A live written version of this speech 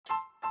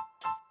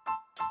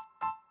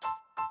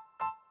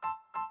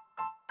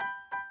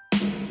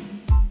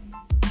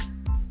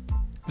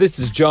This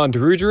is John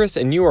DeRudgeris,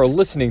 and you are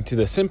listening to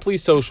the Simply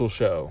Social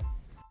Show.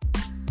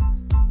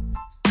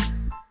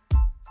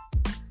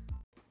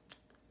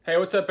 Hey,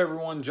 what's up,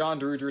 everyone? John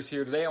DeRudgeris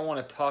here. Today I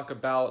want to talk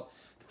about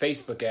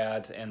Facebook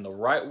ads and the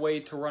right way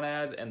to run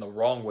ads and the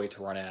wrong way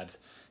to run ads.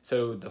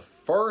 So the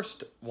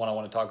first one I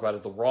want to talk about is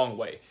the wrong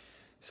way.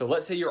 So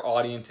let's say your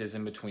audience is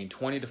in between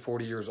 20 to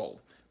 40 years old,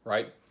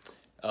 right?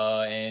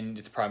 And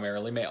it's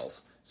primarily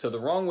males. So the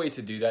wrong way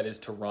to do that is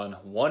to run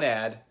one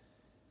ad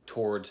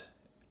towards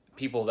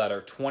people that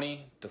are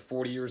 20 to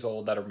 40 years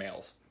old that are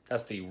males.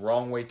 That's the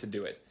wrong way to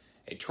do it.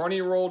 A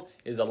 20-year-old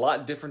is a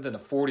lot different than a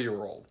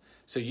 40-year-old.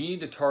 So you need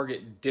to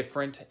target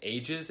different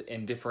ages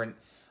and different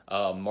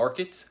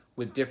markets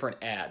with different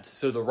ads.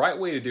 So the right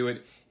way to do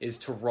it is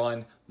to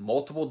run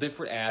multiple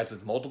different ads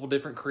with multiple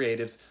different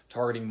creatives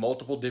targeting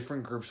multiple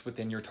different groups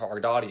within your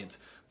target audience.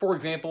 For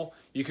example,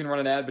 you can run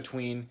an ad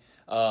between,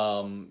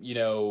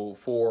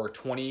 for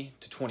 20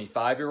 to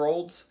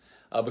 25-year-olds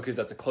because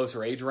that's a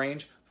closer age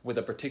range with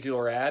a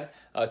particular ad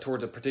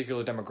towards a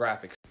particular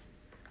demographic.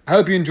 I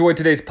hope you enjoyed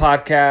today's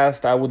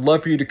podcast. I would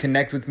love for you to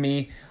connect with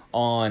me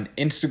on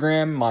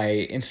Instagram.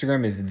 My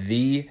Instagram is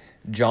the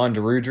John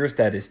DeRudgeris.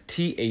 That is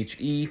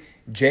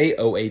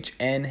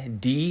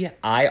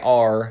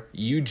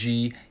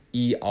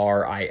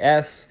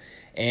TheJohnDiruggeris.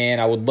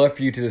 And I would love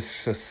for you to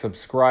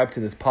subscribe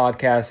to this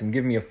podcast and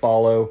give me a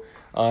follow.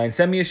 And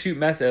send me a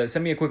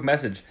quick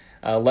message.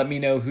 Let me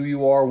know who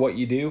you are, what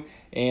you do,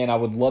 and I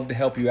would love to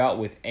help you out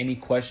with any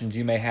questions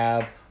you may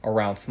have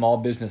around small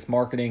business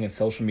marketing and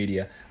social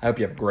media. I hope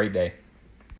you have a great day.